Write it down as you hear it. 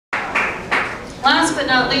Last but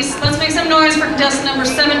not least, let's make some noise for contestant number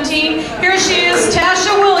 17. Here she is,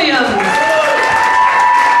 Tasha Williams.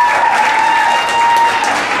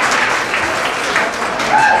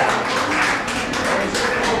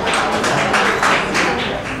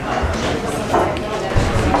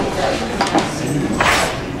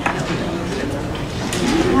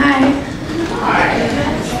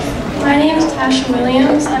 My name is Tasha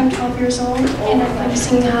Williams. I'm 12 years old, and I'm going to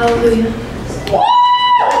sing Hallelujah.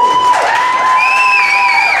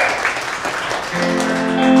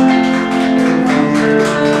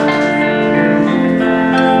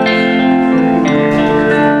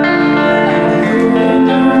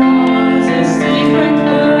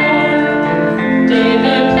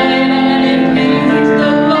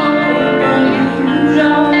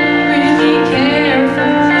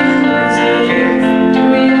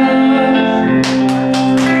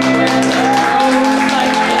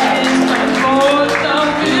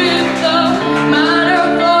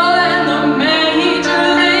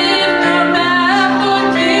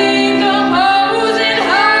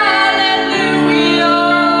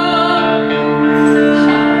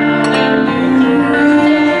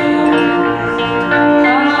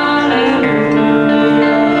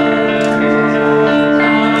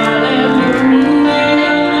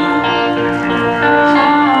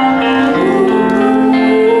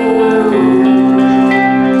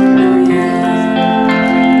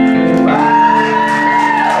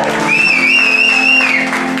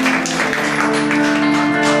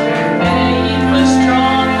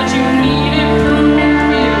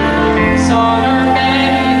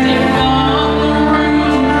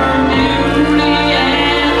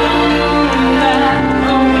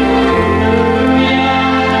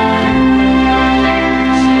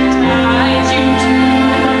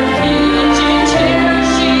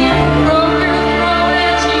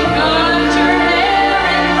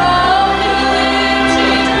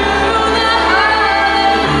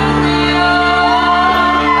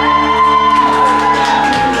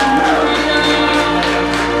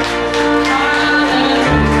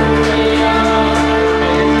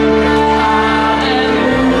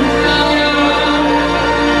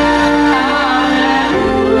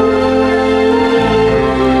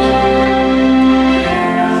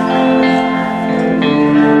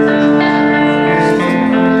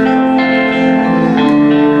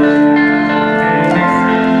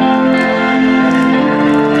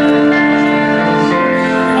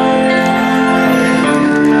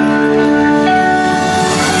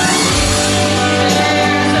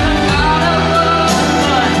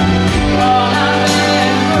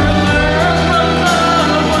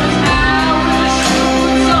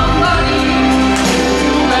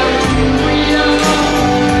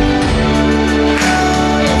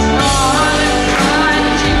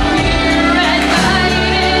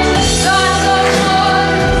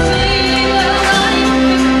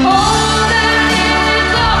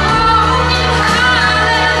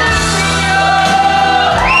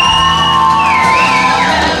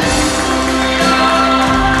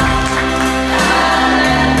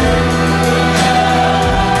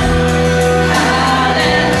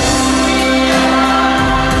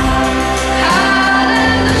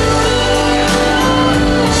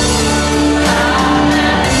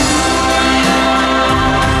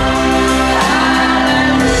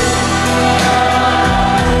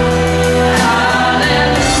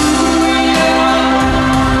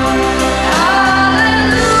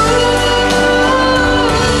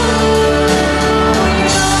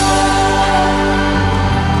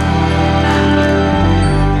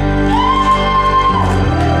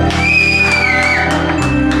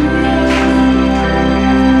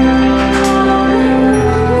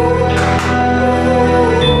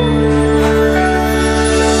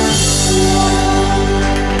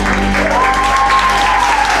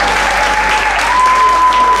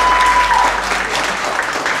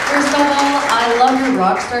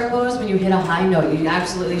 rockstar pose when you hit a high note. You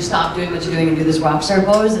absolutely stop doing what you're doing and do this rockstar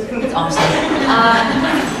pose. It's awesome.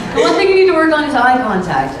 The one thing you need to work on is eye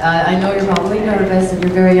contact. I know you're probably nervous and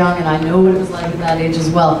you're very young, and I know what it was like at that age as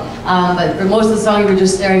well. But for most of the song, you were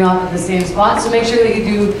just staring off at the same spot, so make sure that you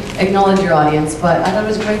do acknowledge your audience. But I thought it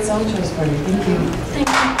was a great song choice for you. Thank you. Thank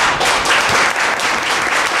you.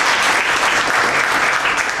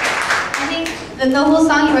 I think the whole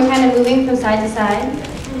song, you were kind of moving from side to side,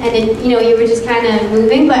 and it, you were just kind of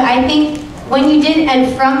moving. But I think when you did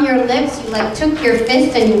 "and from your lips," you like took your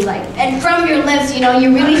fist and you like, "and from your lips," you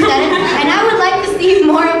really said it. And I would like to see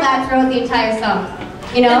more of that throughout the entire song,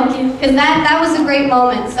 because that was a great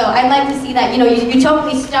moment. So I'd like to see that. You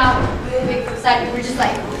totally stopped moving from side. You were just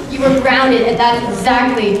like. you were grounded, and that's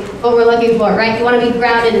exactly what we're looking for, right? You want to be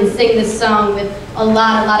grounded and sing this song with a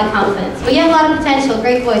lot of confidence. But you have a lot of potential.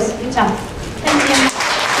 Great voice. Good job. Thank you.